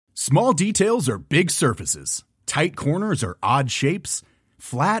Small details are big surfaces. Tight corners are odd shapes.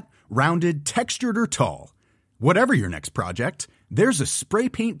 Flat, rounded, textured, or tall. Whatever your next project, there's a spray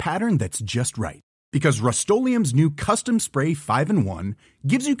paint pattern that's just right. Because Rust-Oleum's new Custom Spray 5-in-1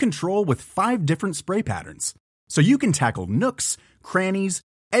 gives you control with 5 different spray patterns. So you can tackle nooks, crannies,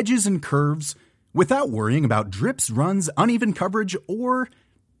 edges, and curves without worrying about drips, runs, uneven coverage, or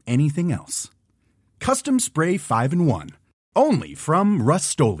anything else. Custom Spray 5-in-1. Only from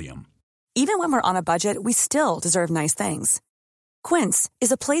Rust-Oleum. Even when we're on a budget, we still deserve nice things. Quince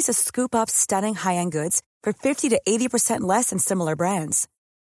is a place to scoop up stunning high-end goods for 50 to 80% less than similar brands.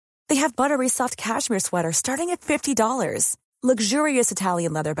 They have buttery soft cashmere sweaters starting at $50, luxurious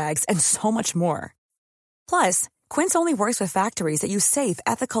Italian leather bags, and so much more. Plus, Quince only works with factories that use safe,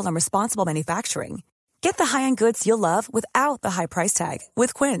 ethical, and responsible manufacturing. Get the high-end goods you'll love without the high price tag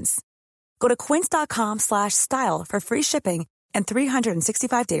with Quince. Go to quince.com/style for free shipping and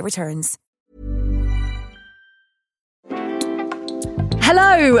 365-day returns.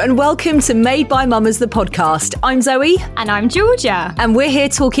 Hello and welcome to Made by Mamas, the podcast. I'm Zoe. And I'm Georgia. And we're here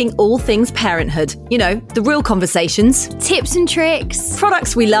talking all things parenthood. You know, the real conversations. Tips and tricks.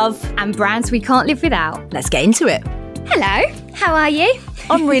 Products we love. And brands we can't live without. Let's get into it. Hello, how are you?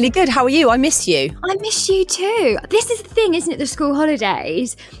 I'm really good. How are you? I miss you. I miss you too. This is the thing, isn't it? The school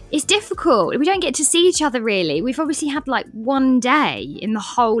holidays. It's difficult. We don't get to see each other really. We've obviously had like one day in the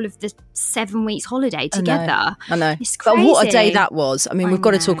whole of the 7 weeks holiday together. I know. It's crazy. But what a day that was. I mean, we've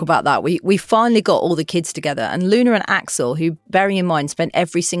got to talk about that. We finally got all the kids together, and Luna and Axel, who, bearing in mind, spent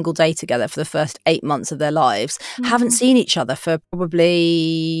every single day together for the first 8 months of their lives, haven't seen each other for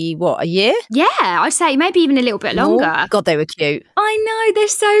probably, a year? Yeah, I'd say maybe even a little bit longer. Oh, God, they were cute. I know, they're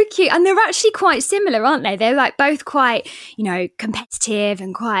so cute. And they're actually quite similar, aren't they? They're like both quite, competitive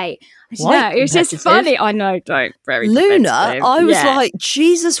and quite, I don't know, it was just funny. I know, very Luna, I was like,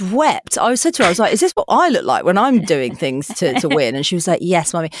 Jesus wept. I said to her, I was like, is this what I look like when I'm doing things to win? And she was like,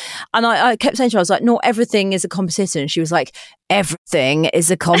 yes, Mummy. And I kept saying to her, I was like, not everything is a competition. And she was like, everything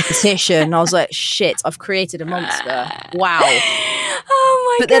is a competition. I was like, shit, I've created a monster. Wow. Oh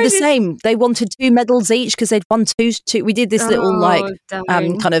my god! But they're the same. They wanted 2 medals each because they'd won two. We did this little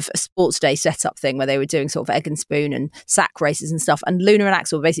kind of sports day setup thing where they were doing sort of egg and spoon and sack races and stuff. And Luna and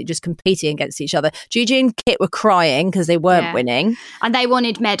Axel were basically just competing against each other. Gigi and Kit were crying because they weren't winning, and they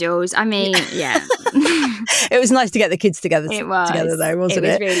wanted medals. I mean, yeah. It was nice to get the kids together. Together though, wasn't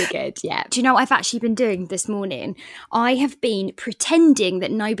it? It was really good. Yeah. Do you know what I've actually been doing this morning? I have been pretending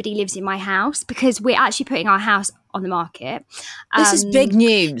that nobody lives in my house because we're actually putting our house on the market. This is big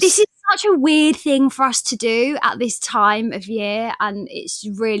news. This is such a weird thing for us to do at this time of year, and it's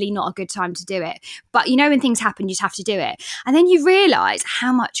really not a good time to do it. But when things happen, you just have to do it. And then you realise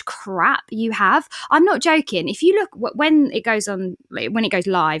how much crap you have. I'm not joking. If you look when it goes on, when it goes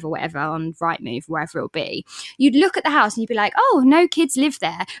live or whatever on Rightmove, wherever it'll be, you'd look at the house and you'd be like, oh, no kids live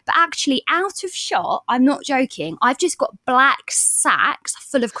there. But actually, out of shot, I'm not joking, I've just got black sacks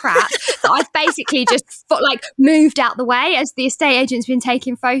full of crap that I've basically just moved out the way as the estate agent's been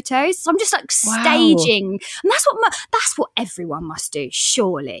taking photos. So I'm just staging, and that's what everyone must do,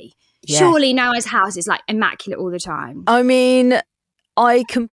 surely. Yeah. Surely Noah's house is immaculate all the time. I mean, I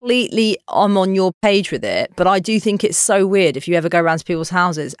completely am on your page with it, but I do think it's so weird if you ever go around to people's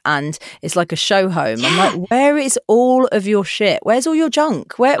houses and it's like a show home. Yeah. I'm like, where is all of your shit? Where's all your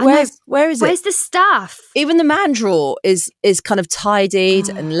junk? Where is it? Where's the stuff? Even the man drawer is kind of tidied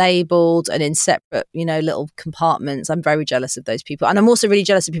and labelled and in separate, little compartments. I'm very jealous of those people. And I'm also really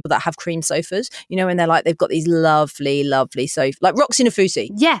jealous of people that have cream sofas, when they're they've got these lovely, lovely sofas. Like Roxy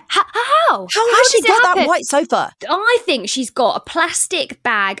Nafousi. Yeah. How has she got that white sofa? I think she's got a plastic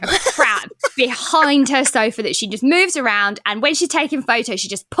bag of crap behind her sofa that she just moves around, and when she's taking photos she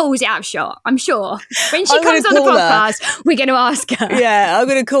just pulls it out of shot. I'm sure when she comes on the podcast we're going to ask her. Yeah, I'm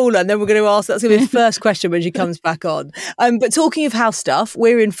going to call her and then we're going to ask. That's going to be the first question when she comes back on. But talking of house stuff,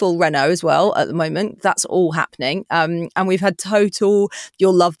 we're in full reno as well at the moment. That's all happening, and we've had total,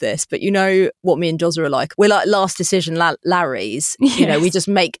 you'll love this, but you know what me and Dozza are like. We're like last decision Larrys. Yes. We just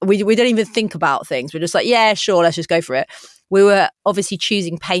we don't even think about things. We're just like, yeah, sure, let's just go for it. We were obviously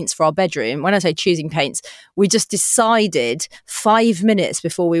choosing paints for our bedroom. When I say choosing paints, we just decided 5 minutes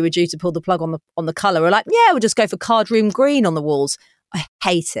before we were due to pull the plug on the colour. We're like, yeah, we'll just go for card room green on the walls. I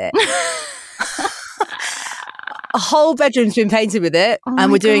hate it. A whole bedroom's been painted with it,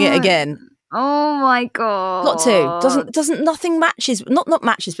 and we're doing it again. Oh my god! Got to. Doesn't nothing matches? Not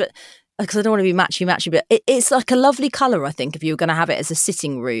matches, but because I don't want to be matchy, but it's like a lovely colour. I think if you were going to have it as a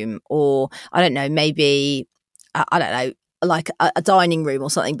sitting room, or I don't know, maybe I don't know. like a dining room or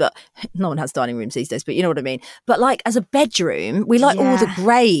something, but no one has dining rooms these days, but you know what I mean. But like as a bedroom, we like all the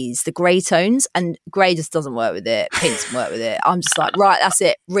greys, the grey tones, and grey just doesn't work with it. Pink doesn't work with it. I'm just like, right, that's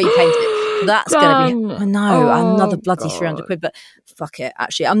it, repaint it. That's going to be, I know, another bloody £300, but fuck it.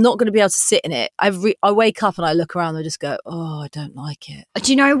 Actually, I'm not going to be able to sit in it. I wake up and I look around and I just go, oh, I don't like it.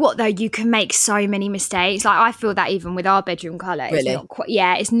 Do you know what though? You can make so many mistakes. Like I feel that even with our bedroom colour, Really?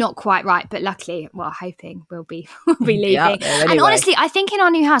 It's not quite right. But luckily, well, hoping we'll be leaving. Yeah, anyway. And honestly, I think in our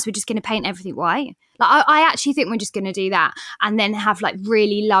new house we're just going to paint everything white. Like I actually think we're just going to do that, and then have like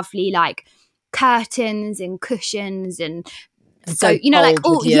really lovely like curtains and cushions and. So you know, like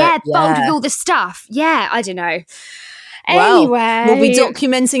bold with all the stuff. Yeah, I don't know. Well, anyway, we'll be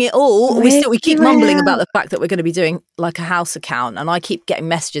documenting it all. We keep mumbling about the fact that we're going to be doing like a house account, and I keep getting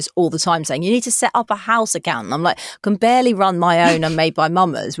messages all the time saying you need to set up a house account. And I'm like, I can barely run my own and Made by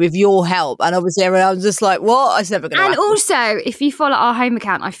Mamas with your help. And obviously, I'm just like, what? It's never going to happen. And also, if you follow our home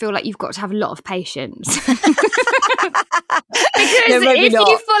account, I feel like you've got to have a lot of patience. Because if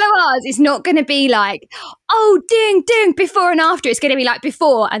you follow ours, it's not going to be like, oh, doing before and after. It's going to be like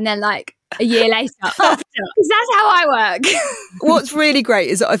before and then like a year later after. Because that's how I work. What's really great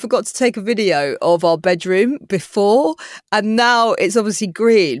is that I forgot to take a video of our bedroom before, and now it's obviously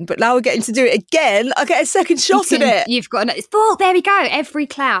green, but now we're getting to do it again. I get a second shot at it. You've got there we go. Every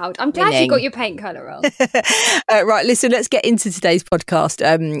cloud. I'm glad you got your paint colour on. Right, listen, let's get into today's podcast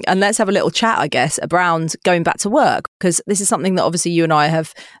and let's have a little chat, I guess, around going back to work, because this is something that obviously you and I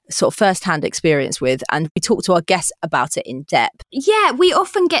have sort of first-hand experience with, and we talk to our guests about it in depth. Yeah, we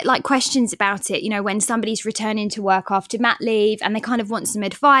often get like questions about it, you know, when somebody's returning to work after mat leave and they kind of want some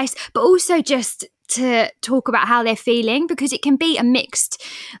advice, but also just to talk about how they're feeling, because it can be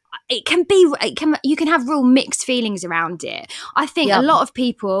you can have real mixed feelings around it. I think a lot of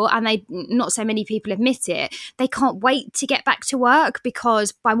people, and not so many people admit it, they can't wait to get back to work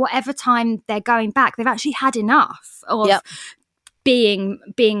because by whatever time they're going back, they've actually had enough of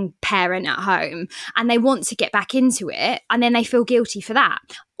being parent at home, and they want to get back into it, and then they feel guilty for that.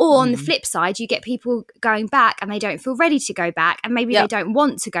 Or on the flip side, you get people going back and they don't feel ready to go back, and maybe they don't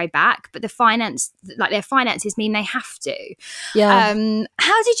want to go back, but their finances mean they have to.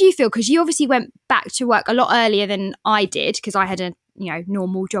 How did you feel? Because you obviously went back to work a lot earlier than I did, because I had a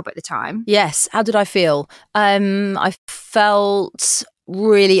normal job at the time. Yes. How did I feel? I felt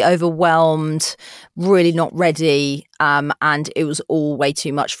really overwhelmed, really not ready, and it was all way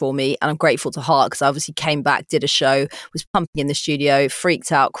too much for me. And I'm grateful to Heart, because I obviously came back, did a show, was pumping in the studio,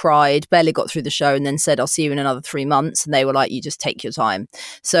 freaked out, cried, barely got through the show, and then said, I'll see you in another 3 months. And they were like, you just take your time.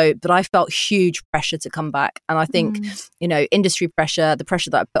 But I felt huge pressure to come back. And I think, industry pressure, the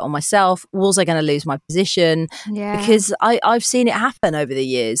pressure that I put on myself, was I going to lose my position? Yeah. Because I've seen it happen over the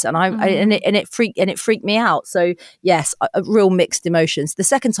years, and it freaked me out. So yes, real mixed emotions. The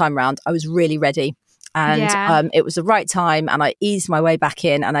second time round, I was really ready. And it was the right time, and I eased my way back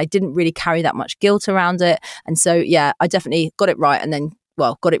in, and I didn't really carry that much guilt around it. And so, I definitely got it right, and then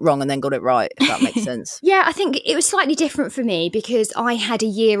got it wrong and then got it right, if that makes sense. Yeah, I think it was slightly different for me because I had a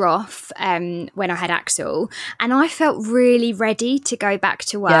year off when I had Axel, and I felt really ready to go back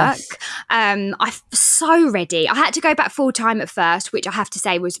to work. Yes. I'm so ready. I had to go back full time at first, which I have to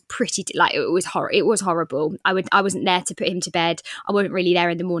say was pretty it was horrible. I wasn't there to put him to bed. I wasn't really there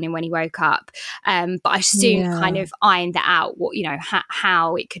in the morning when he woke up. But I soon kind of ironed that out,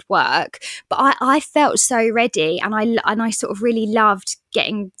 how it could work. But I felt so ready, and I sort of really loved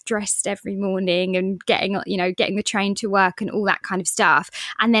getting dressed every morning and getting the train to work and all that kind of stuff.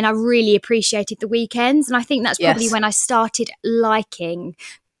 And then I really appreciated the weekends, and I think that's probably when I started liking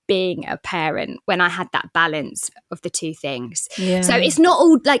being a parent, when I had that balance of the two things. So it's not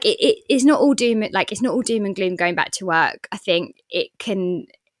all like it's not all doom, like it's not all doom and gloom going back to work. I think it can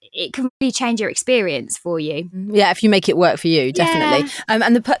really change your experience for you. Yeah, if you make it work for you, definitely.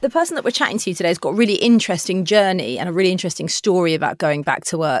 And the person that we're chatting to today has got a really interesting journey and a really interesting story about going back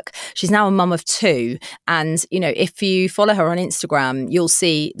to work. She's now a mum of 2, and if you follow her on Instagram, you'll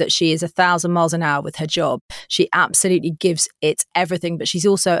see that she is 1,000 miles an hour with her job. She absolutely gives it everything, but she's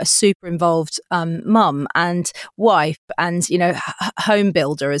also a super involved mum and wife, and home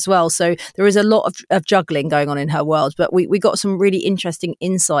builder as well. So there is a lot of juggling going on in her world. But we got some really interesting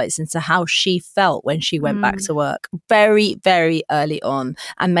insights into how she felt when she went back to work very, very early on,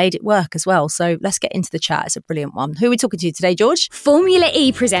 and made it work as well. So let's get into the chat. It's a brilliant one. Who are we talking to today, George? Formula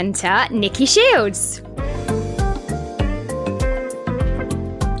E presenter Nikki Shields.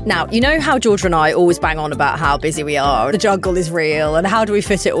 Now, you know how Georgia and I always bang on about how busy we are, the juggle is real, and how do we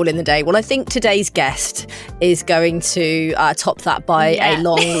fit it all in the day? Well, I think today's guest is going to top that by a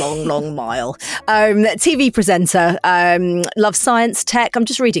long mile. TV presenter, loves science, tech. I'm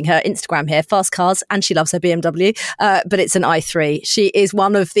just reading her Instagram here, fast cars, and she loves her BMW, but it's an i3. She is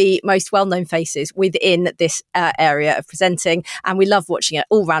one of the most well-known faces within this area of presenting, and we love watching it.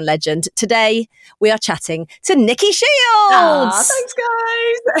 All-round legend. Today, we are chatting to Nikki Shields. Thanks,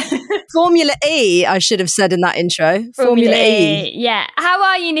 guys. Formula E, I should have said in that intro. Formula E. Yeah. How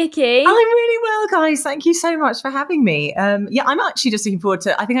are you, Nikki? I'm really well, guys. Thank you so much for having me. I'm actually just looking forward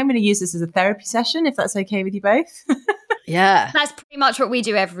to, I think I'm going to use this as a therapy session, if that's okay with you both. Yeah. That's pretty much what we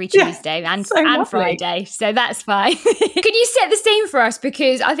do every Tuesday and lovely. Friday. So that's fine. Can you set the scene for us?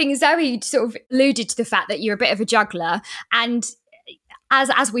 Because I think Zoe sort of alluded to the fact that you're a bit of a juggler. And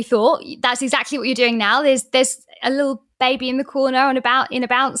as we thought, that's exactly what you're doing now. There's a little baby in the corner in a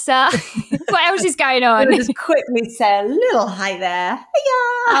bouncer. What else is going on? I'm going to just quickly say a little hi there.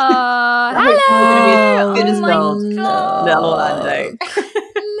 Hiya! Hello! Good as my gold. God. Little Orlando.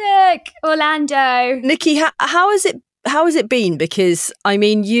 Look, Orlando. Nikki, how has it been? Because I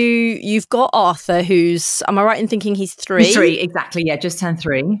mean, you've got Arthur, who's, am I right in thinking he's 3? He's 3, exactly. Yeah, just turned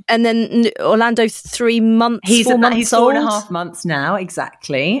 3. And then Orlando 3 months. He's 4 months he's old. 4.5 months now,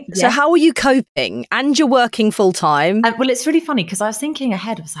 exactly. So how are you coping? And you're working full time. Well, it's really funny because I was thinking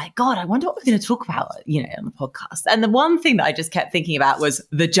ahead. I was like, God, I wonder what we're going to talk about, on the podcast. And the one thing that I just kept thinking about was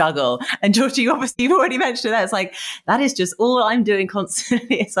the juggle. And Georgie, obviously, you've already mentioned that. It's like, that is just all I'm doing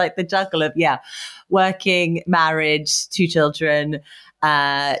constantly. It's like the juggle of, working, marriage, 2 children,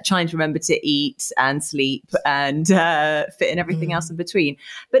 trying to remember to eat and sleep and fit in everything else in between.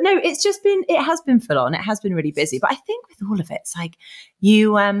 But no, it has been full on. It has been really busy. But I think with all of it, it's like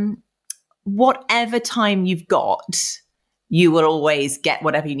you, whatever time you've got, you will always get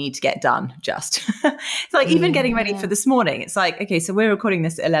whatever you need to get done. Just it's like even getting ready for this morning. It's like, okay, so we're recording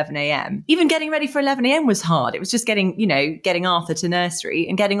this at 11 a.m. Even getting ready for 11 a.m. was hard. It was just getting Arthur to nursery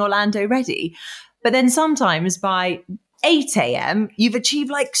and getting Orlando ready. But then sometimes by 8 a.m., you've achieved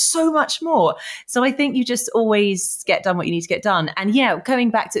like so much more. So I think you just always get done what you need to get done. And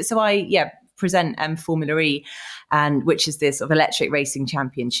going back to, so I present Formula E, and which is this sort of electric racing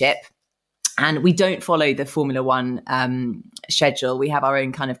championship. And we don't follow the Formula One schedule. We have our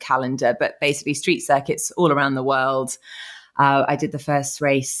own kind of calendar, but basically street circuits all around the world. I did the first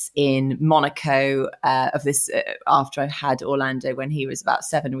race in Monaco of this after I had Orlando when he was about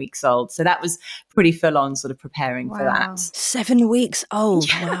 7 weeks old. So that was pretty full on sort of preparing for that. 7 weeks old.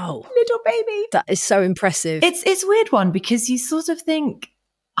 Yeah, wow. Little baby. That is so impressive. It's a weird one because you sort of think,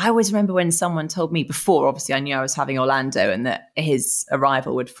 I always remember when someone told me before, obviously I knew I was having Orlando and that his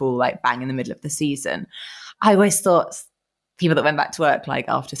arrival would fall like bang in the middle of the season. I always thought people that went back to work like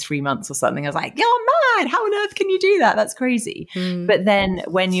after 3 months or something, I was like, you're mad. How on earth can you do that? That's crazy. But then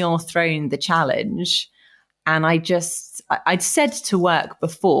when you're thrown the challenge, and I'd said to work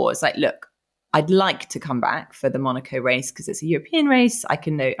before, it's like, look, I'd like to come back for the Monaco race because it's a European race. I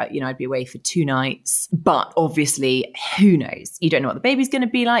can know, I'd be away for 2 nighs, but obviously who knows? You don't know what the baby's going to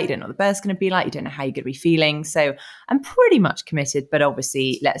be like. You don't know what the birth's going to be like. You don't know how you're going to be feeling. So I'm pretty much committed, but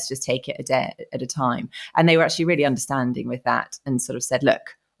obviously let's just take it a day at a time. And they were actually really understanding with that and sort of said, look,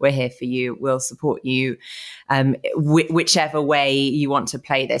 we're here for you. We'll support you whichever way you want to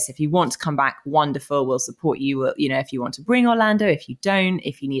play this. If you want to come back, wonderful. We'll support you. We'll, if you want to bring Orlando, if you don't,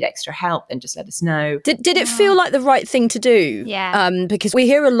 if you need extra help, then just let us know. Did it feel like the right thing to do? Yeah. Because we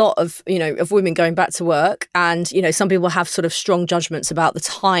hear a lot of, of women going back to work and, some people have sort of strong judgments about the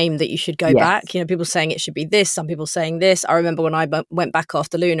time that you should go back. People saying it should be this, some people saying this. I remember when I went back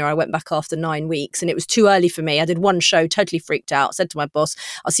after Luna, I went back after 9 weeks and it was too early for me. I did one show, totally freaked out, said to my boss,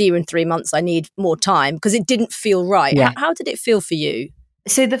 I'll see you in 3 months. I need more time because it didn't feel right. Yeah. How did it feel for you?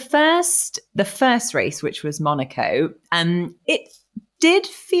 So the first race, which was Monaco, it did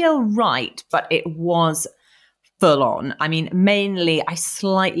feel right, but it was full on. I mean, mainly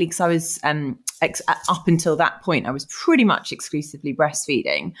because I was up until that point, I was pretty much exclusively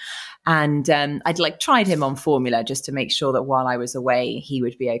breastfeeding. And I'd tried him on formula just to make sure that while I was away, he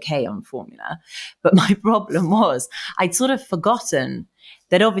would be okay on formula. But my problem was I'd sort of forgotten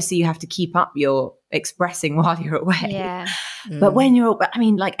that obviously you have to keep up your expressing while you're away. Yeah. But when you're,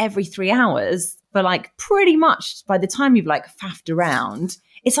 every 3 hours, for pretty much by the time you've faffed around,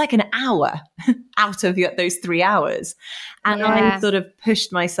 it's like an hour out of those 3 hours. And I sort of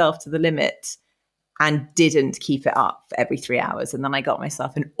pushed myself to the limit and didn't keep it up for every 3 hours. And then I got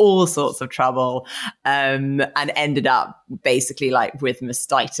myself in all sorts of trouble and ended up basically with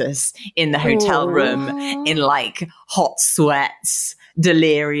mastitis in the hotel room in hot sweats.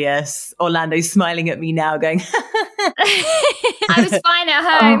 delirious. Orlando's smiling at me now going, I was fine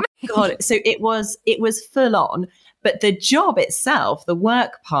at home. Oh, God. So it was full on. But the job itself, the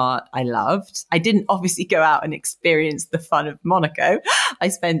work part, I loved. I didn't obviously go out and experience the fun of Monaco. I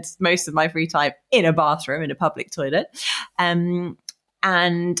spent most of my free time in a bathroom, in a public toilet.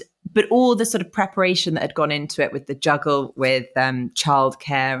 But all the sort of preparation that had gone into it with the juggle with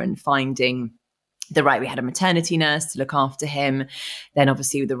childcare and finding we had a maternity nurse to look after him. Then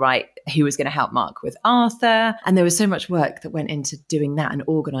obviously who was going to help Mark with Arthur. And there was so much work that went into doing that and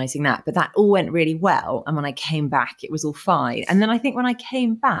organising that. But that all went really well. And when I came back, it was all fine. And then I think when I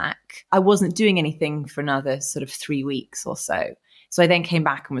came back, I wasn't doing anything for another sort of 3 weeks or so. So I then came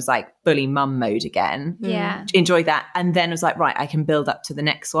back and was like fully mum mode again. Yeah. Enjoyed that. And then was like, right, I can build up to the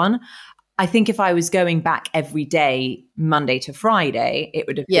next one. I think if I was going back every day, Monday to Friday, it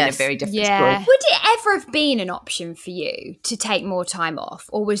would have been a very different story. Would it ever have been an option for you to take more time off?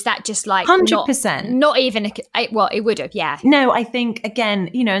 Or was that just like 100%? Not even, it would have, yeah. No, I think,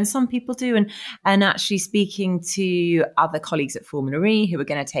 again, and some people do. And actually speaking to other colleagues at Formula E who are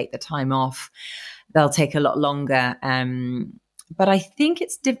going to take the time off, they'll take a lot longer. But I think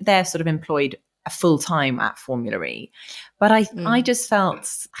they're sort of employed full time at Formula E. But I just felt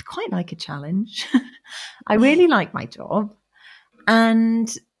I quite like a challenge. I really like my job.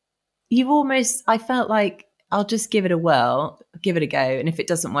 And I felt like I'll just give it a whirl, give it a go. And if it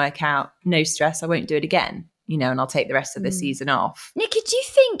doesn't work out, no stress, I won't do it again, and I'll take the rest of the season off. Nikki, do you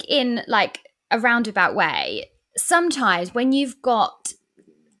think in like a roundabout way, sometimes when you've got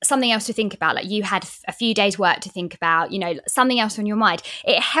something else to think about, like you had a few days work to think about, something else on your mind,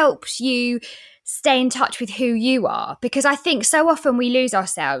 it helps you stay in touch with who you are? Because I think so often we lose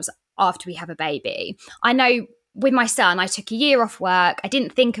ourselves after we have a baby. I know with my son, I took a year off work. I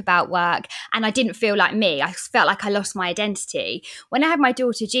didn't think about work and I didn't feel like me. I felt like I lost my identity. When I had my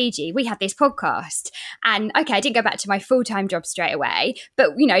daughter Gigi, we had this podcast and I didn't go back to my full-time job straight away,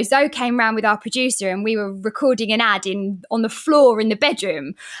 but Zoe came round with our producer and we were recording an ad on the floor in the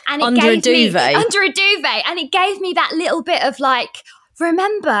bedroom and under a duvet, and it gave me that little bit of like,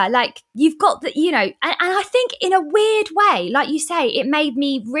 remember, like you've got the, and I think in a weird way, like you say, it made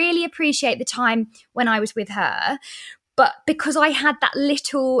me really appreciate the time when I was with her, but because I had that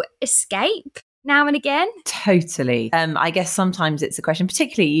little escape now and again. Totally. I guess sometimes it's a question,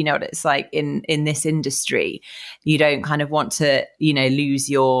 particularly, what it's like in this industry, you don't kind of want to, lose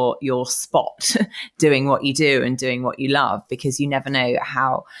your spot doing what you do and doing what you love, because you never know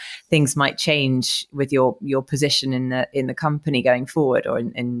how things might change with your position in the company going forward, or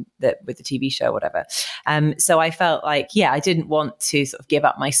with the TV show or whatever. So I felt like, I didn't want to sort of give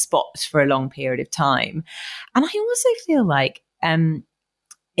up my spot for a long period of time. And I also feel like,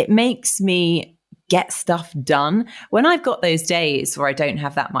 it makes me get stuff done. When I've got those days where I don't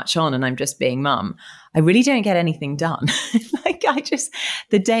have that much on and I'm just being mum, I really don't get anything done. Like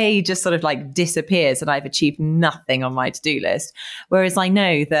the day just sort of like disappears and I've achieved nothing on my to-do list. Whereas I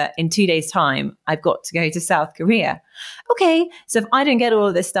know that in 2 days' time, I've got to go to South Korea. Okay, so if I don't get all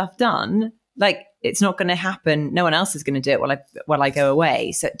of this stuff done, like it's not going to happen. No one else is going to do it while I go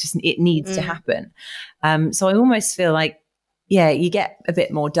away. So it needs to happen. So I almost feel like, you get a bit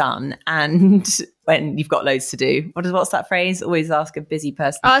more done, and when you've got loads to do. What's that phrase? Always ask a busy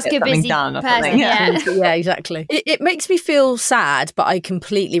person to get something busy done or person, something. Yeah, exactly. It makes me feel sad, but I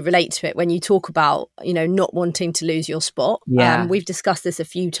completely relate to it when you talk about, not wanting to lose your spot. Yeah. We've discussed this a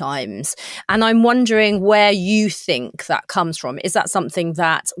few times, and I'm wondering where you think that comes from. Is that something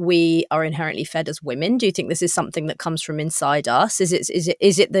that we are inherently fed as women? Do you think this is something that comes from inside us? Is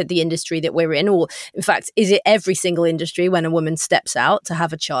it the industry that we're in, or in fact, is it every single industry when a woman steps out to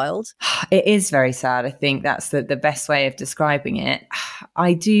have a child? It is very sad. I think that's the best way of describing it.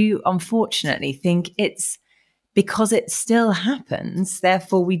 I do unfortunately think it's because it still happens.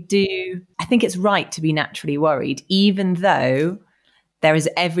 Therefore, I think it's right to be naturally worried, even though there is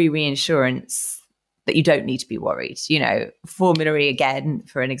every reassurance that you don't need to be worried. Formula E, again,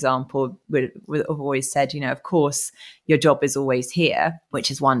 for an example, would have always said, of course, your job is always here, which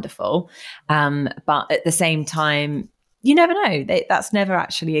is wonderful. But at the same time, you never know. That's never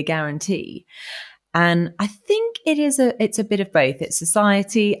actually a guarantee. And I think it's a bit of both. It's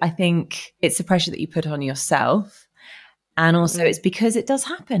society. I think it's the pressure that you put on yourself. And also it's because it does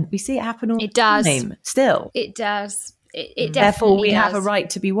happen. We see it happen all the time still. It does. It Therefore, definitely we have a does. right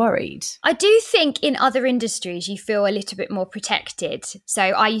to be worried. I do think in other industries you feel a little bit more protected. So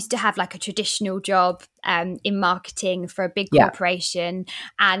I used to have like a traditional job in marketing for a big corporation,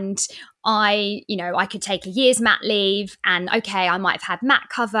 and I could take a year's mat leave, and okay, I might have had mat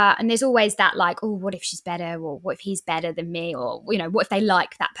cover, and there's always that like, oh, what if she's better, or what if he's better than me, or what if they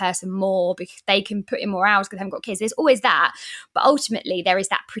like that person more because they can put in more hours because they haven't got kids. There's always that, but ultimately there is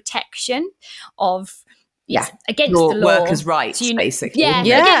that protection of against your the law, workers' rights, basically.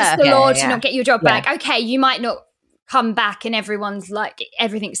 Against the law to not get your job Yeah. back. Okay, you might not come back and everyone's like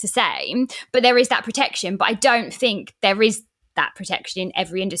everything's the same, but there is that protection. But I don't think there is that protection in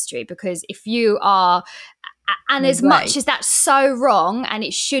every industry, because if you are, and as much as that's so wrong, and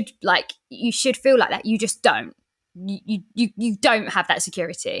it should, like, you should feel like that, you just don't. You don't have that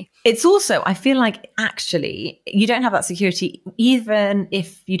security. It's also, I feel like actually you don't have that security even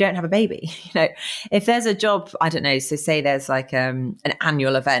if you don't have a baby. If there's a job, I don't know, so say there's like an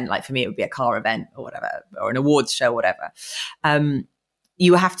annual event, like for me it would be a car event or whatever, or an awards show or whatever.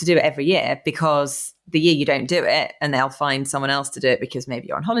 You have to do it every year, because the year you don't do it and they'll find someone else to do it because maybe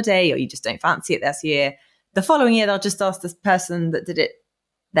you're on holiday or you just don't fancy it this year. The following year they'll just ask this person that did it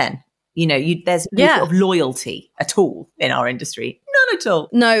then. There's no sort of loyalty at all in our industry. None at all.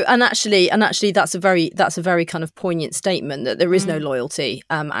 No, and actually, that's a very kind of poignant statement, that there is no loyalty,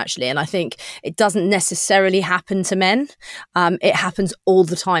 actually. And I think it doesn't necessarily happen to men. It happens all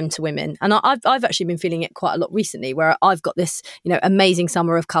the time to women. And I've actually been feeling it quite a lot recently, where I've got this, amazing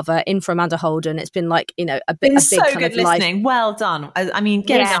summer of cover in for Amanda Holden. It's been like, a big so kind good of life. listening. Well done. I mean,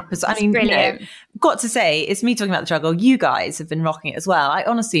 getting up. Brilliant. Got to say, it's me talking about the juggle. You guys have been rocking it as well. I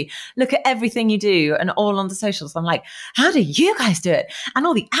honestly look at everything you do and all on the socials. I'm like, how do you guys do it? And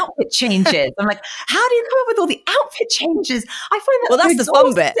all the outfit changes. I'm like, how do you come up with all the outfit changes? I find that's the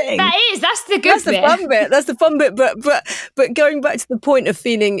fun bit. That's the good bit. That's the fun bit. But going back to the point of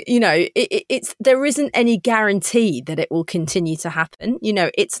feeling, it's there isn't any guarantee that it will continue to happen.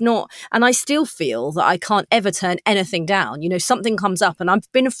 It's not, and I still feel that I can't ever turn anything down. Something comes up, and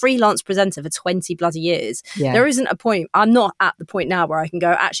I've been a freelance presenter for 20 bloody years. Yeah. There isn't a point. I'm not at the point now where I can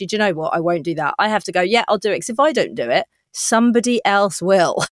go, actually, do you know what? I won't do that. I have to go, yeah, I'll do it. Because if I don't do it, somebody else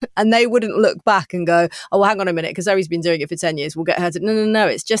will. And they wouldn't look back and go, oh, well, hang on a minute, because Zoe's been doing it for 10 years. We'll get her to, no.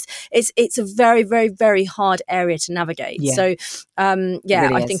 It's just, it's a very, very, very hard area to navigate. Yeah. So,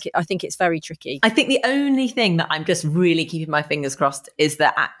 really I think it's very tricky. I think the only thing that I'm just really keeping my fingers crossed is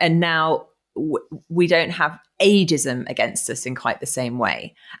that, and now we don't have ageism against us in quite the same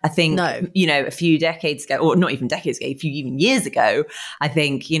way. I think, a few decades ago, or not even decades ago, a few even years ago, I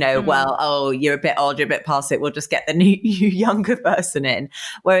think, well, oh, you're a bit old, you're a bit past it, we'll just get the new younger person in.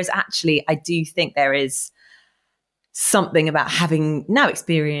 Whereas actually, I do think there is something about having now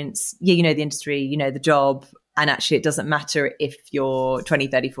experience, the industry, the job. And actually, it doesn't matter if you're 20,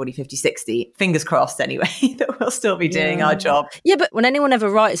 30, 40, 50, 60. Fingers crossed, anyway, that we'll still be doing our job. Yeah, but when anyone ever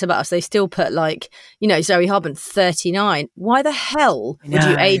writes about us, they still put like, Zoe Harbin, 39. Why the hell would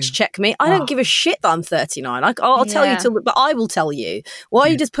you age check me? I don't give a shit that I'm 39. I'll tell you but I will tell you. Why are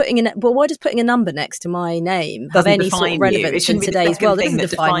you just putting a number next to my name of any sort of relevance in today's world? It doesn't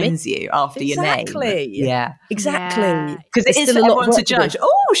define you after your name. Yeah, exactly. Because it is for everyone to judge.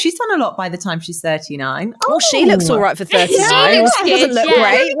 Oh, she's done a lot by the time she's 39. Oh, she looks all right for 39. She doesn't look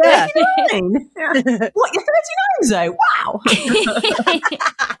great. Yeah. What, you're 39, Zoe? Wow.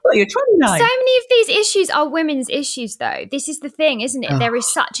 Well, you're 29. So many of these issues are women's issues, though. This is the thing, isn't it? There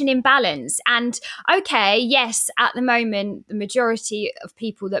is such an imbalance. And okay, yes, at the moment, the majority of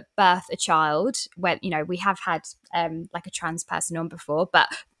people that birth a child, where we have had like a trans person on before, but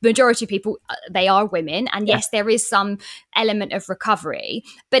majority of people, they are women. And yes, there is some element of recovery,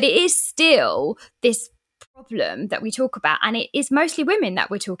 but it is still this problem that we talk about, and it is mostly women that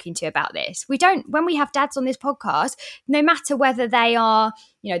we're talking to about this. When we have dads on this podcast, no matter whether they are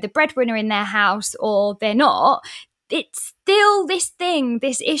the breadwinner in their house or they're not, it's still this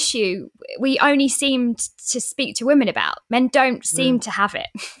issue we only seem to speak to women about. Men don't seem to have it.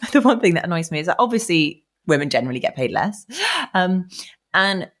 The one thing that annoys me is that obviously women generally get paid less,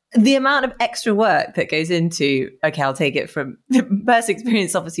 and the amount of extra work that goes into, okay, I'll take it from the first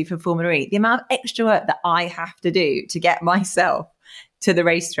experience, obviously, for Formula E, the amount of extra work that I have to do to get myself to the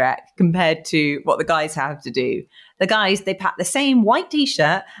racetrack compared to what the guys have to do. The guys, they pack the same white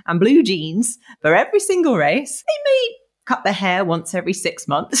t-shirt and blue jeans for every single race. They may cut their hair once every 6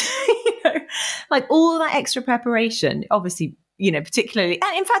 months. Like all that extra preparation, obviously, particularly,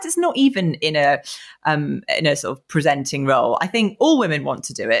 and in fact, it's not even in a sort of presenting role. I think all women want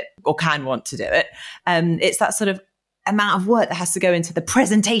to do it or can want to do it. It's that sort of amount of work that has to go into the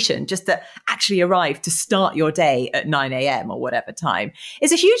presentation just to actually arrive to start your day at 9 a.m. or whatever time.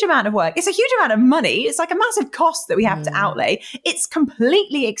 It's a huge amount of work. It's a huge amount of money. It's like a massive cost that we have to outlay. It's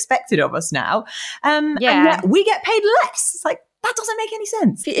completely expected of us now. And yet we get paid less. It's like, that doesn't make any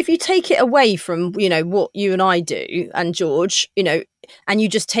sense. If you take it away from, what you and I do and George, and you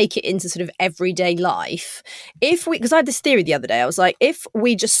just take it into sort of everyday life, because I had this theory the other day, I was like, if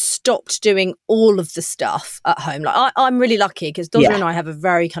we just stopped doing all of the stuff at home, like I'm really lucky because Dodger and I have a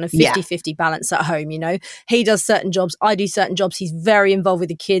very kind of 50-50 balance at home, he does certain jobs, I do certain jobs, he's very involved with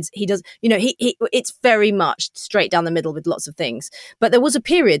the kids, he does, it's very much straight down the middle with lots of things. But there was a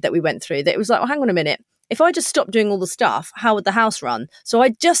period that we went through that it was like, well, hang on a minute. If I just stopped doing all the stuff, how would the house run? So I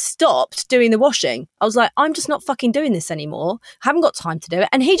just stopped doing the washing. I was like, I'm just not fucking doing this anymore. I haven't got time to do it.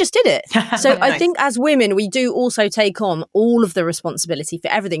 And he just did it. So nice. I think as women, we do also take on all of the responsibility for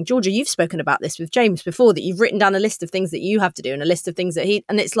everything. Georgia, you've spoken about this with James before, that you've written down a list of things that you have to do and a list of things that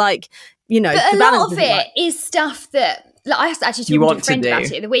and it's like, But a lot of it is stuff that, I was actually talking to a friend about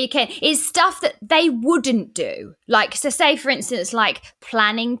it at the weekend, is stuff that they wouldn't do. Like, so say, for instance, like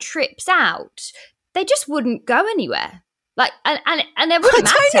planning trips out. They just wouldn't go anywhere. Like, and it wouldn't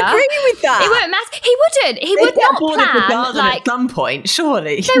matter. I don't agree with that. It wouldn't matter. He would not plan. Like, at some point,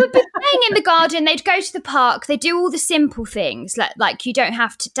 surely. They would be playing in the garden. They'd go to the park. They do all the simple things. Like you don't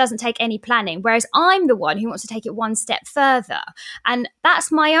have to, doesn't take any planning. Whereas I'm the one who wants to take it one step further. And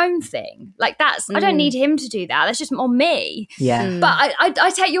that's my own thing. Like I don't need him to do that. That's just on me. Yeah. But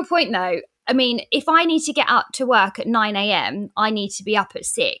I take your point though. I mean, if I need to get up to work at 9 a.m, I need to be up at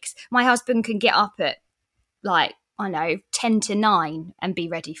 6. My husband can get up at 10 to 9 and be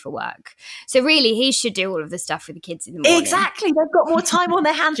ready for work. So really, he should do all of the stuff with the kids in the morning. Exactly. They've got more time on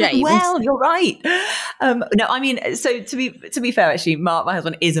their hands as well. You're right. No, I mean, so to be fair, actually, Mark, my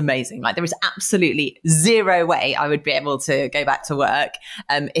husband, is amazing. Like, there is absolutely zero way I would be able to go back to work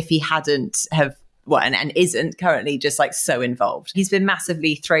if he hadn't have and isn't currently just like so involved. He's been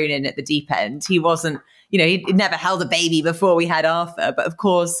massively thrown in at the deep end. He wasn't, he'd never held a baby before we had Arthur, but of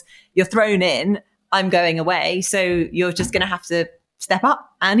course you're thrown in, I'm going away. So you're just going to have to step up.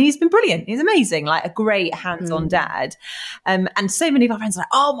 And he's been brilliant. He's amazing, like a great hands-on dad. And so many of our friends are like,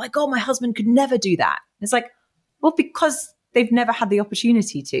 oh my God, my husband could never do that. It's like, well, because they've never had the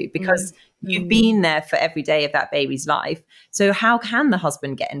opportunity to, because you've been there for every day of that baby's life. So how can the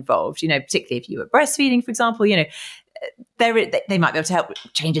husband get involved? Particularly if you were breastfeeding, for example, they might be able to help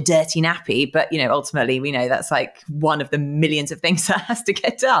change a dirty nappy, but ultimately we know that's like one of the millions of things that has to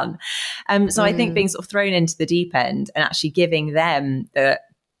get done. So I think being sort of thrown into the deep end and actually giving them the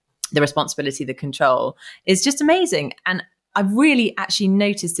responsibility, the control, is just amazing. And I've really actually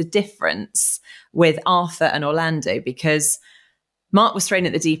noticed a difference with Arthur and Orlando, because Mark was thrown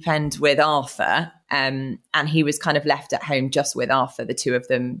at the deep end with Arthur, and he was kind of left at home just with Arthur, the two of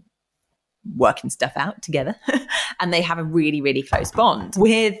them working stuff out together. And they have a really, really close bond.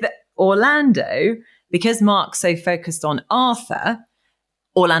 With Orlando, because Mark's so focused on Arthur,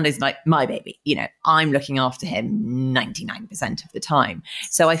 Orlando's like my baby. I'm looking after him 99% of the time.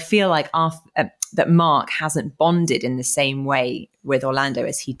 So I feel like that Mark hasn't bonded in the same way with Orlando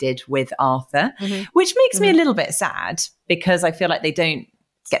as he did with Arthur, which makes me a little bit sad, because I feel like they don't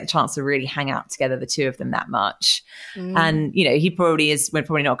get the chance to really hang out together, the two of them, that much. And, we're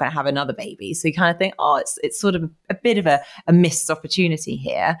probably not going to have another baby. So you kind of think, it's sort of a bit of a missed opportunity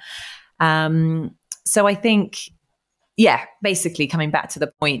here. So I think, basically coming back to the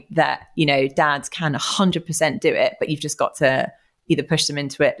point that, dads can 100% do it, but you've just got to either push them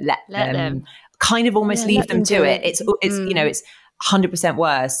into it, let them kind of almost leave them to it. It's 100%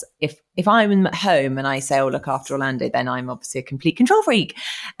 worse if I'm at home and I say, oh, look after Orlando, then I'm obviously a complete control freak.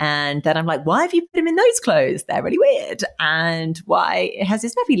 And then I'm like, why have you put him in those clothes? They're really weird. And why has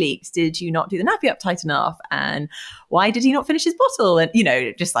his nappy leaks? Did you not do the nappy up tight enough? And why did he not finish his bottle? And,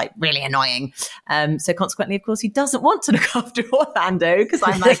 just like really annoying. So consequently, of course, he doesn't want to look after Orlando, because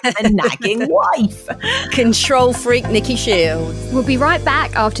I'm like a nagging wife. Control freak Nikki Shields. We'll be right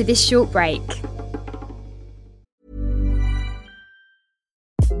back after this short break.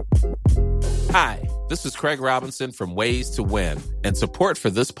 Hi, this is Craig Robinson from Ways to Win, and support for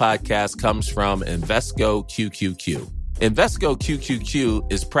this podcast comes from Invesco QQQ. Invesco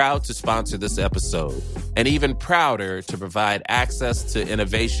QQQ is proud to sponsor this episode, and even prouder to provide access to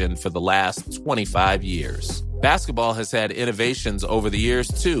innovation for the last 25 years. Basketball has had innovations over the years,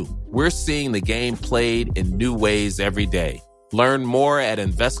 too. We're seeing the game played in new ways every day. Learn more at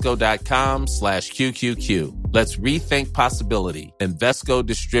Invesco.com/QQQ. Let's rethink possibility. Invesco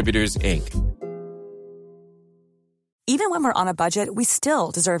Distributors, Inc. Even when we're on a budget, we still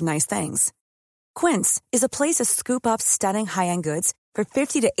deserve nice things. Quince is a place to scoop up stunning high-end goods for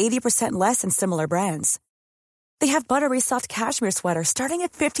 50 to 80% less than similar brands. They have buttery soft cashmere sweaters starting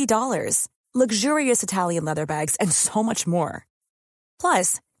at $50, luxurious Italian leather bags, and so much more.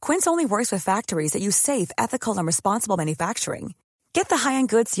 Plus, Quince only works with factories that use safe, ethical, and responsible manufacturing. Get the high-end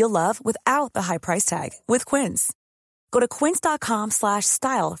goods you'll love without the high price tag with Quince. Go to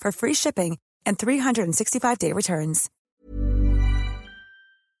quince.com/style for free shipping and 365-day returns.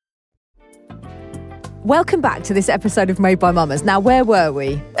 Welcome back to this episode of Made by Mamas. Now, where were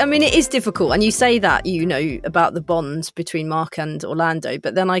we? I mean, it is difficult. And you say that, you know, about the bonds between Mark and Orlando.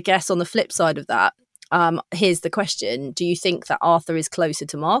 But then I guess on the flip side of that, here's the question. Do you think that Arthur is closer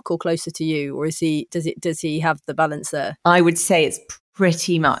to Mark or closer to you? Or does he have the balance there? I would say it's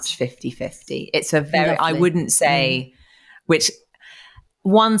pretty much 50-50. It's a very, Lovely. I wouldn't say, which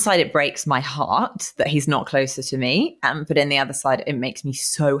one side it breaks my heart that he's not closer to me. But in the other side, it makes me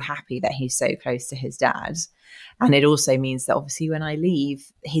so happy that he's so close to his dad. And it also means that obviously when I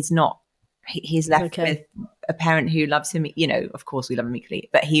leave, he's left with a parent who loves him, you know, of course we love him equally,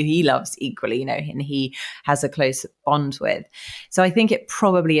 but he loves equally, you know, and he has a close bond with. So I think it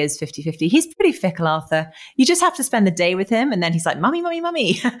probably is 50-50. He's pretty fickle, Arthur. You just have to spend the day with him and then he's like, mummy, mummy,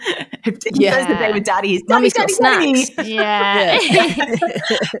 mummy. If he spends the day with daddy, he's Mummy's got daddy. snacks. Yeah.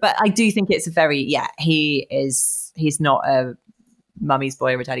 But I do think it's a very, he's not a mummy's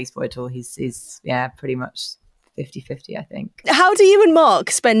boy or a daddy's boy at all. He's pretty much 50-50, I think. How do you and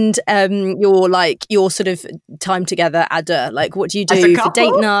Mark spend your sort of time together, Ada? Like, what do you do for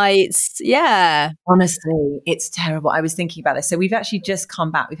date nights? Yeah. Honestly, it's terrible. I was thinking about this. So we've actually just come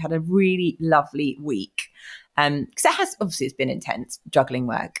back. We've had a really lovely week. Because it's been intense juggling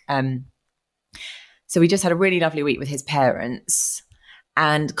work. So we just had a really lovely week with his parents.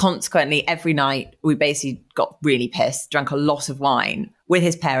 And consequently, every night we basically got really pissed, drank a lot of wine with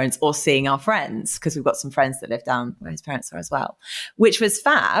his parents or seeing our friends, because we've got some friends that live down where his parents are as well, which was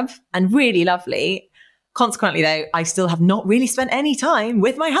fab and really lovely. Consequently, though, I still have not really spent any time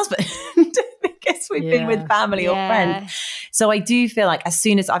with my husband because we've been with family or friends. So I do feel like as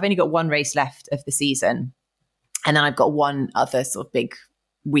soon as I've only got one race left of the season, and then I've got one other sort of big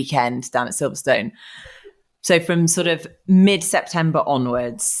weekend down at Silverstone. So from sort of mid-September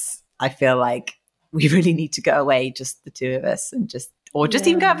onwards, I feel like we really need to go away, just the two of us, and just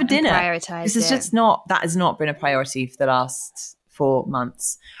even go out for dinner. Prioritize This is just that has not been a priority for the last 4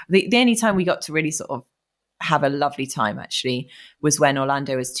 months. The only time we got to really sort of have a lovely time actually was when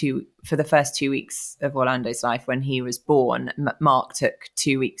Orlando was for the first 2 weeks of Orlando's life, when he was born. Mark took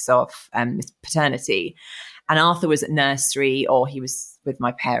 2 weeks off paternity, and Arthur was at nursery or he was with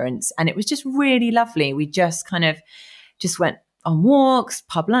my parents, and it was just really lovely. We just kind of just went on walks,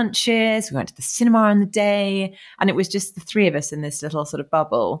 pub lunches, we went to the cinema on the day, and it was just the three of us in this little sort of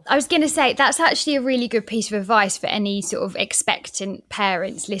bubble. I was going to say, that's actually a really good piece of advice for any sort of expectant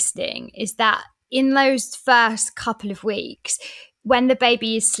parents listening, is that in those first couple of weeks, when the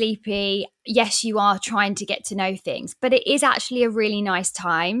baby is sleepy, yes, you are trying to get to know things, but it is actually a really nice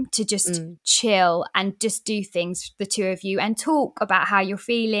time to just chill and just do things, the two of you, and talk about how you're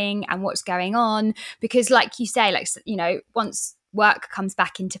feeling and what's going on. Because like you say, like, you know, once work comes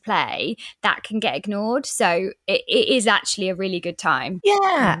back into play, that can get ignored. So it is actually a really good time.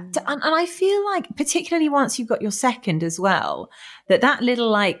 Yeah. And I feel like particularly once you've got your second as well, that little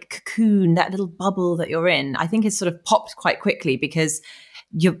like cocoon, that little bubble that you're in, I think it's sort of popped quite quickly, because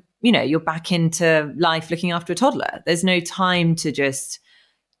you're back into life looking after a toddler. There's no time to just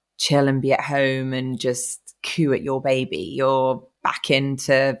chill and be at home and just coo at your baby. You're back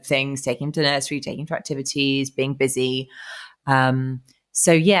into things, taking him to nursery, taking him to activities, being busy.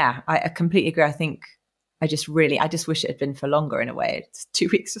 So yeah, I completely agree. I think I just wish it had been for longer in a way. 2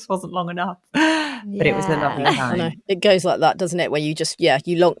 weeks just wasn't long enough, but it was a lovely time. I know. It goes like that, doesn't it? Where you just,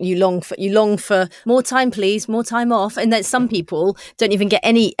 you long for more time, please, more time off. And then some people don't even get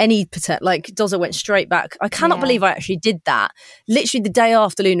any like Dozer went straight back. I cannot believe I actually did that. Literally the day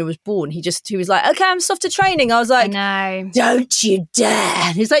after Luna was born, he was like, okay, I'm off to training. I was like, no, don't you dare.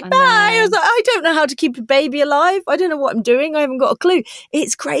 And he's like, bye. I was like, I don't know how to keep a baby alive. I don't know what I'm doing. I haven't got a clue.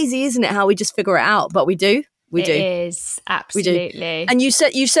 It's crazy, isn't it? How we just figure it out, but we do. It is, absolutely. We do. And you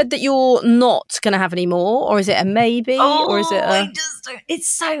said that you're not going to have any more, or is it a maybe, or is it a... It's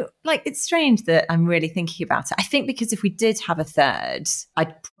so, like, it's strange that I'm really thinking about it. I think because if we did have a third,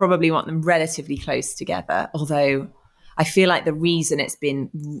 I'd probably want them relatively close together. Although I feel like the reason it's been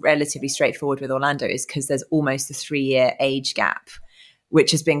relatively straightforward with Orlando is because there's almost a 3-year age gap,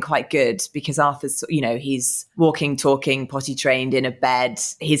 which has been quite good, because Arthur's, he's walking, talking, potty trained, in a bed.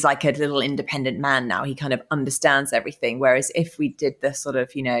 He's like a little independent man now. He kind of understands everything. Whereas if we did the sort of,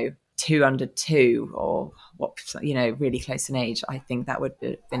 2 under 2 or what, you know, really close in age, I think that would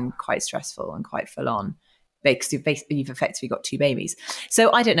have been quite stressful and quite full on. Because you've effectively got 2 babies.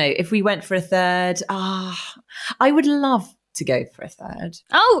 So I don't know if we went for a third. I would love to go for a third.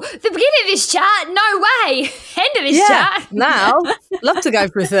 Oh, the beginning of this chat? No way. End of this chat. Now, love to go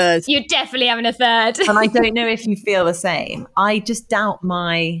for a third. You're definitely having a third. And I don't know if you feel the same. I just doubt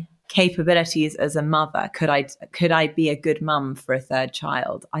my capabilities as a mother. Could I be a good mum for a third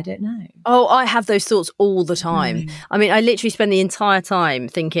child? I don't know. Oh, I have those thoughts all the time. I mean, I literally spend the entire time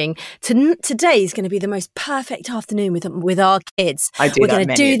thinking today is going to be the most perfect afternoon with our kids. We're going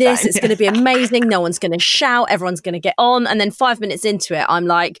to do this. It's going to be amazing. No one's going to shout. Everyone's going to get on. And then 5 minutes into it, I'm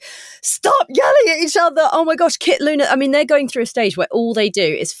like, stop yelling at each other. Oh my gosh, Kit, Luna. I mean, they're going through a stage where all they do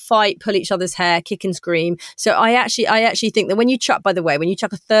is fight, pull each other's hair, kick and scream. So I actually think that when you chuck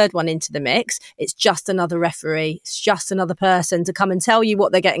a third one into the mix, it's just another referee, it's just another person to come and tell you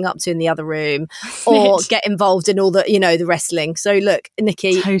what they're getting up to in the other room or get involved in all the, you know, the wrestling. So look,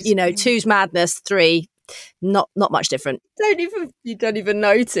 Nikki, totally. You know, 2's madness, 3 not much different. You don't even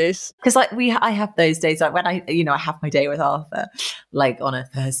notice, because like I have those days, like when I have my day with Arthur, like on a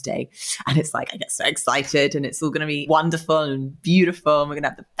Thursday, and it's like I get so excited and it's all going to be wonderful and beautiful and we're going to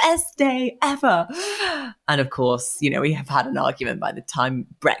have the best day ever. And of course, you know, we have had an argument by the time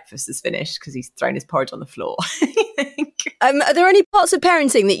breakfast is finished because he's thrown his porridge on the floor. Are there any parts of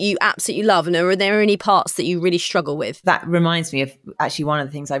parenting that you absolutely love, and are there any parts that you really struggle with? That reminds me of actually one of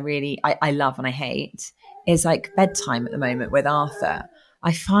the things I love and I hate is like bedtime at the moment with Arthur.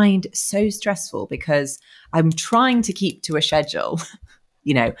 I find so stressful because I'm trying to keep to a schedule.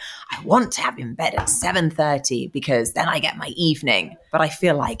 You know, I want to have him in bed at 7:30 because then I get my evening. But I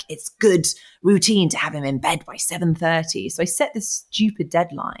feel like it's good routine to have him in bed by 7:30. So I set this stupid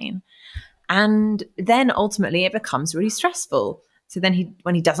deadline. And then ultimately it becomes really stressful. So then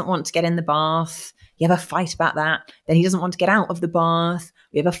when he doesn't want to get in the bath, you have a fight about that. Then he doesn't want to get out of the bath.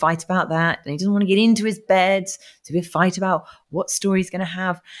 We have a fight about that. And he doesn't want to get into his bed. So we have a fight about what story he's going to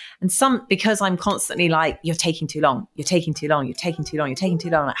have. And because I'm constantly like, you're taking too long. You're taking too long. You're taking too long. You're taking too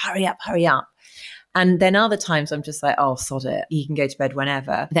long. Like, hurry up, hurry up. And then other times I'm just like, oh, sod it. He can go to bed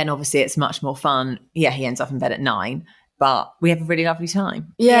whenever. Then obviously it's much more fun. Yeah, he ends up in bed at 9. But we have a really lovely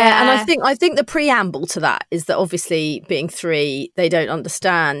time. Yeah, and I think the preamble to that is that obviously being 3, they don't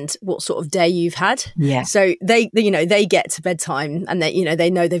understand what sort of day you've had. Yeah. So they get to bedtime and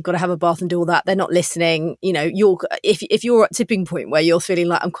they know they've got to have a bath and do all that. They're not listening. You know, if you're at tipping point where you're feeling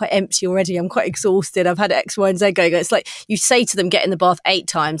like I'm quite empty already, I'm quite exhausted, I've had X, Y, and Z going. It's like you say to them, get in the bath 8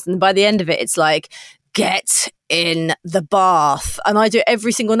 times, and by the end of it, it's like, get in the bath. And I do it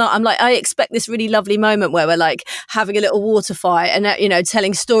every single night. I'm like, I expect this really lovely moment where we're like having a little water fight and, you know,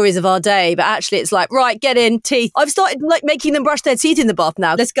 telling stories of our day. But actually it's like, right, get in, teeth. I've started like making them brush their teeth in the bath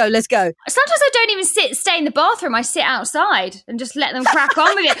now. Let's go. Sometimes I don't even stay in the bathroom. I sit outside and just let them crack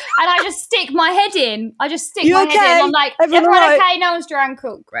on with it. And I just stick my head in. Head in. I'm like, everyone okay? No one's drunk.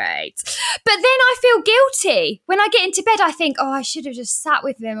 Oh, great. But then I feel guilty. When I get into bed, I think, oh, I should have just sat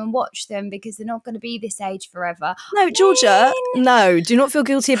with them and watched them because they're not going to be this age forever. No, Georgia, no, do not feel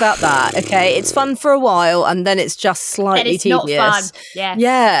guilty about that, okay? It's fun for a while and then it's just slightly tedious. Not fun.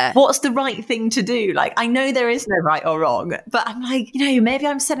 Yeah. What's the right thing to do? Like, I know there is no right or wrong, but I'm like, you know, maybe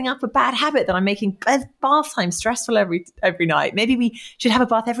I'm setting up a bad habit that I'm making bath time stressful every night. Maybe we should have a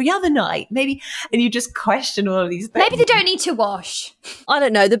bath every other night. Maybe, and you just question all of these things. Maybe they don't need to wash. I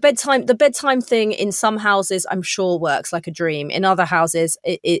don't know. The bedtime thing in some houses, I'm sure works like a dream. In other houses,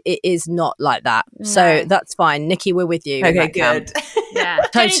 it is not like that. No. So that's fine. Nikki, we're with you. Okay, good. Yeah.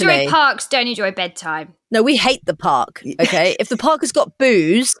 Don't enjoy parks, don't enjoy bedtime. No, we hate the park, okay? If the park has got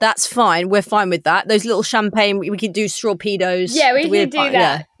booze, that's fine. We're fine with that. Those little champagne, we can do strawpedos. Yeah, we can do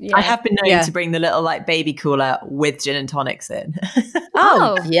that. Yeah. I have been known to bring the little like baby cooler with gin and tonics in.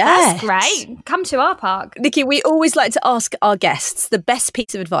 Oh, yeah. That's great. Come to our park. Nikki, we always like to ask our guests the best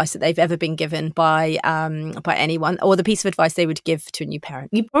piece of advice that they've ever been given by anyone, or the piece of advice they would give to a new parent.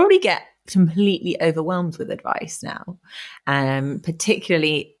 You probably get completely overwhelmed with advice now,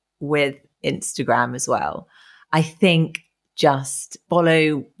 particularly with Instagram as well. I think just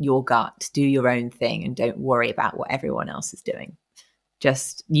follow your gut, do your own thing, and don't worry about what everyone else is doing.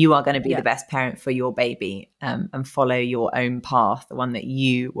 Just you are going to be the best parent for your baby, and follow your own path, the one that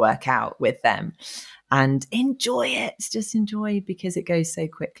you work out with them, and enjoy it. Just enjoy, because it goes so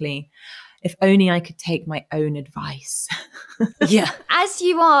quickly. If only I could take my own advice. Yeah. As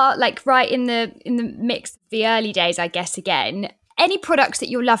you are like right in the mix of the early days, I guess, again, any products that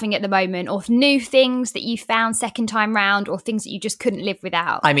you're loving at the moment, or new things that you found second time round, or things that you just couldn't live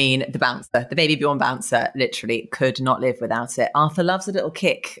without? I mean, the bouncer, the Baby Bjorn bouncer, literally could not live without it. Arthur loves a little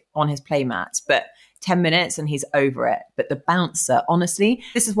kick on his playmats, but 10 minutes and he's over it. But the bouncer, honestly,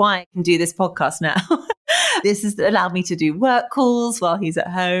 this is why I can do this podcast now. This has allowed me to do work calls while he's at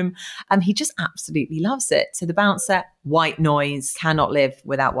home. He just absolutely loves it. So the bouncer, white noise, cannot live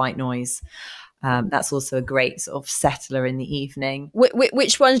without white noise. That's also a great sort of settler in the evening.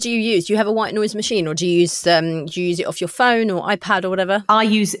 Which ones do you use? Do you have a white noise machine, or do you use it off your phone or iPad or whatever?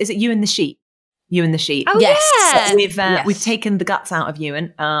 Is it You and the Sheep? You and the Sheep. Oh, yes. yeah. So we've taken the guts out of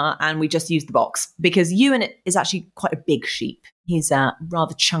Ewan and we just used the box, because Ewan is actually quite a big sheep. He's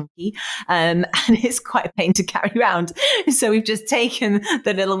rather chunky and it's quite a pain to carry around. So we've just taken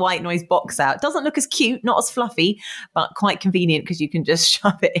the little white noise box out. Doesn't look as cute, not as fluffy, but quite convenient because you can just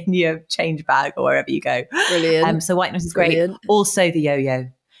shove it in your change bag or wherever you go. Brilliant. So white noise is great. Brilliant. Also the yo-yo,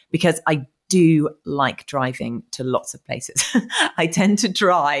 because I do like driving to lots of places. I tend to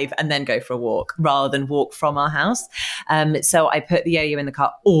drive and then go for a walk rather than walk from our house. So I put the yo-yo in the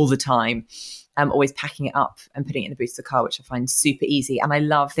car all the time. I'm always packing it up and putting it in the boot of the car, which I find super easy. And I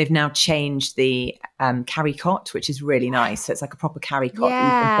love, they've now changed the carry cot, which is really nice. So it's like a proper carry cot that you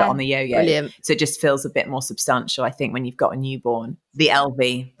can put on the yo-yo. Brilliant. So it just feels a bit more substantial, I think, when you've got a newborn. The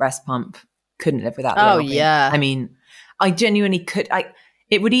LV breast pump, couldn't live without the LV. Yeah. I mean, I genuinely could.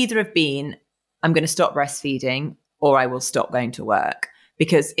 It would either have been, I'm going to stop breastfeeding or I will stop going to work,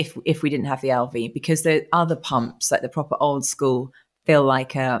 because if we didn't have the LV, because the other pumps, like the proper old school, feel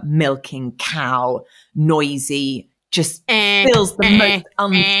like a milking cow, noisy, just feels the most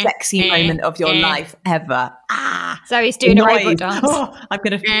unsexy moment of your life ever. So he's doing a robot dance. Oh, I'm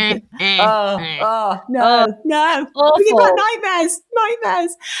going to... no. Awful. You've got nightmares.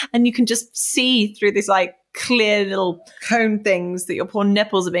 And you can just see through this like clear little cone things that your poor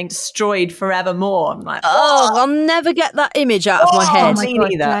nipples are being destroyed forevermore. I'm like, I'll never get that image out of my head. Me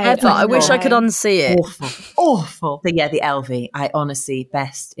neither. Ever. I wish I could unsee it. Awful. So yeah, the LV, honestly,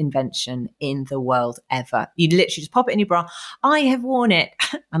 best invention in the world ever. You literally just pop it in your bra. I have worn it,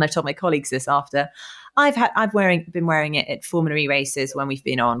 and I've told my colleagues this after. I've been wearing it at formulary races when we've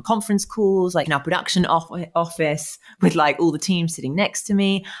been on conference calls, like in our production office with like all the team sitting next to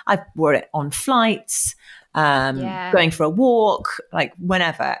me. I've worn it on flights. Going for a walk, like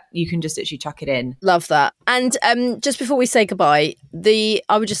whenever, you can just literally tuck it in. Love that. And just before we say goodbye,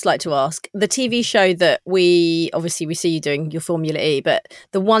 I would just like to ask, the TV show that we see you doing, your Formula E, but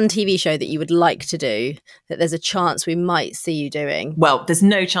the one TV show that you would like to do, that there's a chance we might see you doing. Well, there's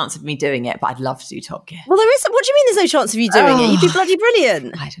no chance of me doing it, but I'd love to do Top Gear. Well, there is. What do you mean there's no chance of you doing it? You'd be bloody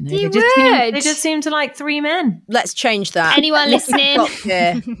brilliant. I don't know. They just seem to like three men. Let's change that. Anyone listening?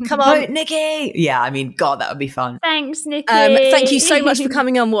 Come on. Vote Nikki. Yeah, I mean, God, that would be fun. Thanks, Nikki. Thank you so much for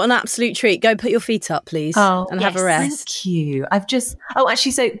coming on. What an absolute treat. Go put your feet up, please, and have a rest. Thank you.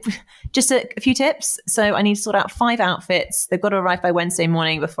 So just a few tips. So I need to sort out 5 outfits. They've got to arrive by Wednesday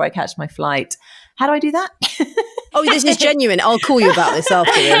morning before I catch my flight. How do I do that? Oh, this is genuine. I'll call you about this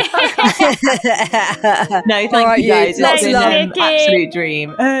afterwards. No, thank you guys. Lots It's of been love. an absolute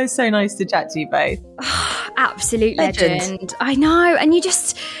dream. So nice to chat to you both. Absolute legend. I know. And you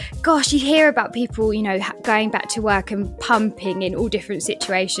just, you hear about people, going back to work and pumping in all different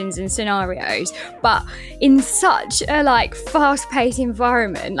situations and scenarios, but in such a fast-paced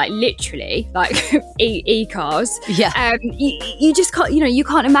environment, literally, e-cars. Yeah. You just can't, you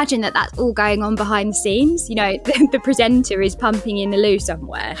can't imagine that that's all going on behind the scenes. The presenter is pumping in the loo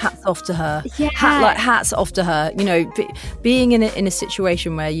somewhere. Hats off to her. Yeah. Hats off to her. Being in a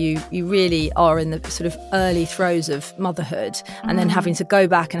situation where you really are in the sort of early throes of motherhood, and then having to go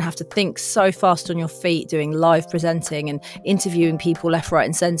back and have to think so fast on your feet, doing live presenting and interviewing people left, right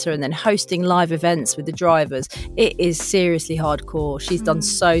and centre, and then hosting live events with the drivers. It is seriously hardcore. She's done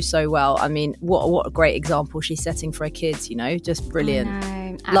so well. I mean, what a great example she's setting for her kids, just brilliant.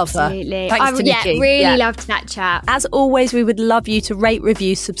 Love her. Absolutely. Thanks to Nikki. Really loved that chat. As always, we would love you to rate,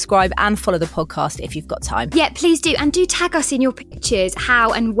 review, subscribe and follow the podcast if you've got time. Yeah, please do. And do tag us in your pictures,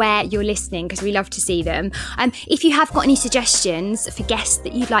 how and where you're listening, because we love to see them. If you have got any suggestions for guests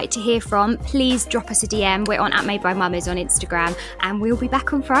that you'd like to hear from, please drop us a DM. We're on @MadeByMummers on Instagram, and we'll be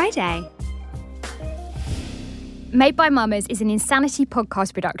back on Friday. Made by Mummers is an Insanity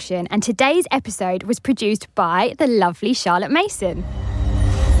podcast production, and today's episode was produced by the lovely Charlotte Mason.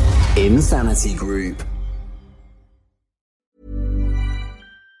 Insanity Group.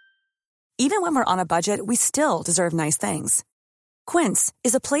 Even when we're on a budget, we still deserve nice things. Quince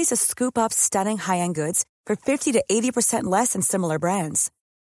is a place to scoop up stunning high-end goods for 50 to 80% less than similar brands.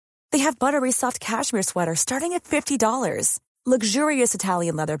 They have buttery soft cashmere sweaters starting at $50, luxurious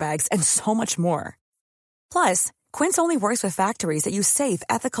Italian leather bags, and so much more. Plus, Quince only works with factories that use safe,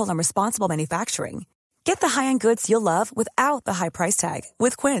 ethical, and responsible manufacturing. Get the high-end goods you'll love without the high price tag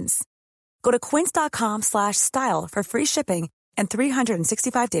with Quince. Go to quince.com/style for free shipping and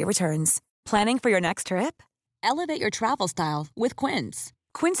 365-day returns. Planning for your next trip? Elevate your travel style with Quince.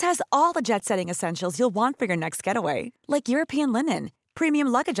 Quince has all the jet-setting essentials you'll want for your next getaway, like European linen, premium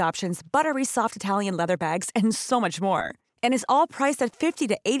luggage options, buttery soft Italian leather bags, and so much more. And is all priced at 50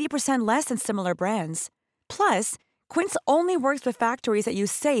 to 80% less than similar brands. Plus, Quince only works with factories that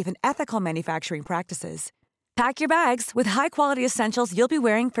use safe and ethical manufacturing practices. Pack your bags with high-quality essentials you'll be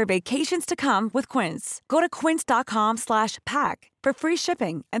wearing for vacations to come with Quince. Go to quince.com/pack for free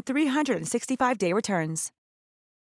shipping and 365-day returns.